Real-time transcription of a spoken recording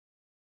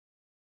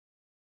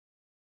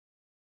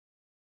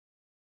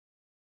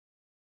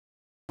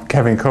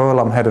Kevin Coyle,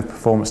 I'm Head of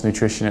Performance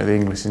Nutrition at the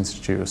English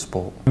Institute of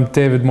Sport. I'm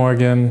David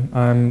Morgan,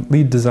 I'm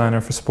Lead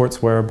Designer for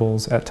Sports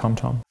Wearables at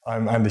TomTom.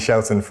 I'm Andy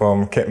Shelton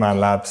from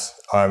Kitman Labs.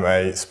 I'm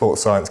a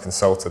sports science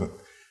consultant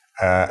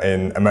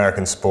in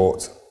American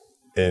sport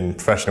in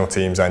professional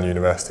teams and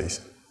universities.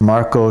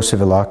 Marco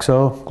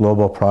Civilaxo,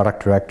 Global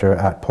Product Director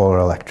at Polar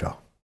Electro.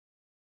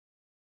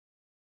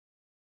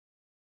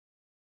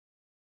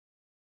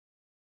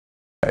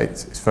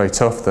 It's very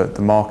tough that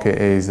the market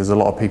there's a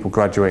lot of people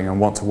graduating and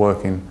want to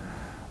work in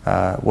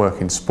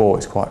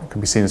sport. It can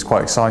be seen as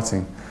quite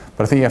exciting,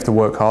 but I think you have to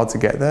work hard to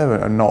get there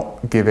and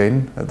not give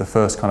in at the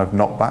first kind of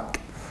knockback.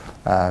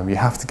 You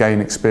have to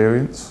gain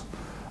experience.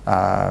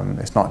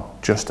 It's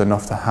not just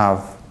enough to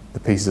have the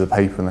pieces of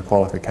paper and the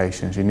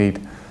qualifications. You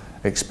need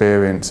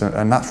experience,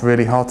 and that's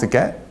really hard to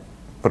get,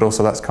 but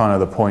also that's kind of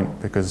the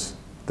point, because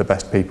the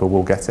best people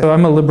will get it. So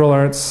I'm a liberal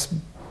arts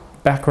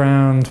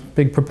background,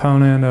 big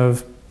proponent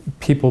of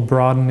people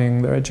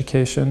broadening their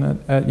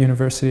education at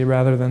university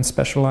rather than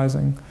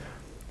specializing.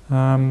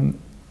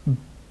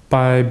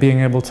 By being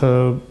able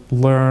to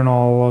learn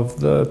all of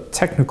the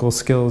technical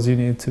skills you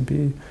need to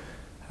be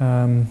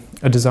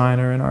a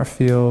designer in our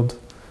field,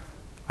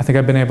 I think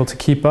I've been able to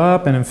keep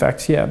up and, in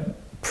fact,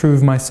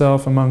 prove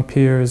myself among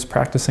peers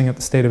practicing at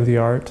the state of the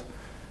art.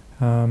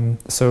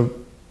 So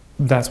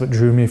that's what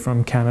drew me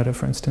from Canada,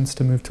 for instance,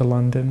 to move to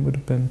London, would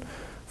have been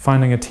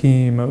finding a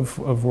team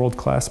of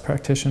world-class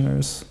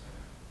practitioners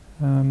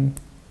from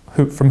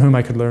whom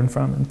I could learn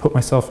from, and put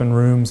myself in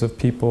rooms of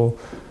people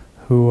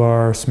who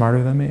are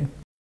smarter than me.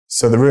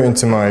 So the route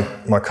into my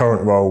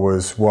current role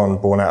was one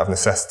born out of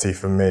necessity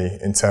for me,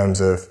 in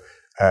terms of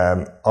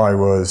I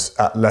was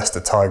at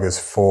Leicester Tigers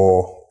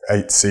for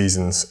 8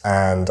 seasons,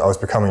 and felt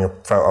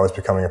I was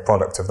becoming a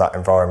product of that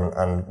environment,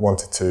 and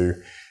wanted to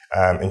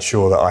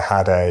ensure that I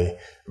had a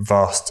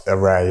vast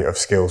array of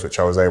skills which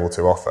I was able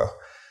to offer.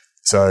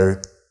 So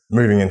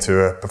moving into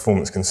a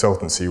performance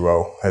consultancy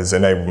role has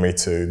enabled me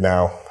to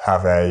now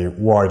have a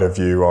wider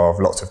view of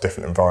lots of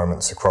different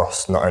environments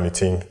across not only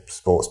team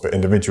sports but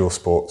individual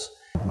sports.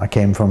 I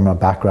came from a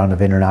background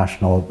of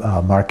international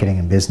marketing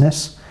and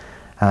business,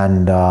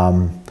 and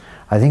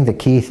I think the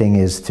key thing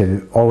is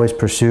to always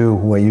pursue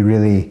what you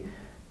really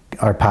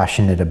are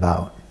passionate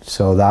about.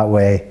 So that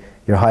way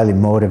you're highly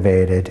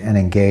motivated and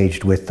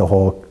engaged with the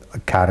whole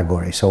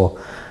category. So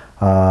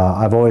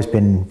I've always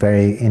been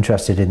very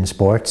interested in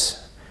sports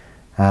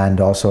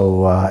and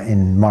also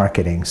in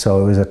marketing.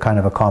 So it was a kind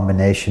of a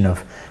combination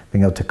of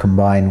being able to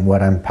combine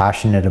what I'm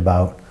passionate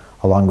about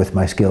along with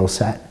my skill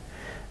set.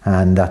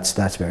 And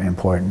that's very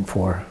important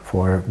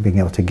for being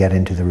able to get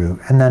into the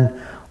route. And then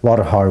a lot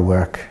of hard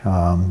work,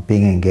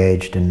 being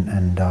engaged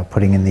and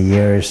putting in the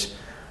years,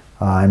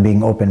 and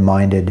being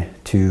open-minded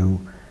to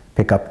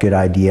pick up good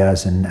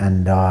ideas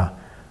and have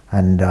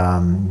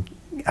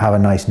a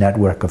nice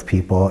network of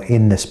people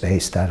in the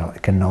space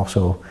that can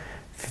also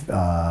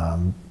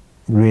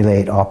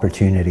relate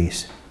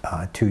opportunities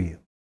to you.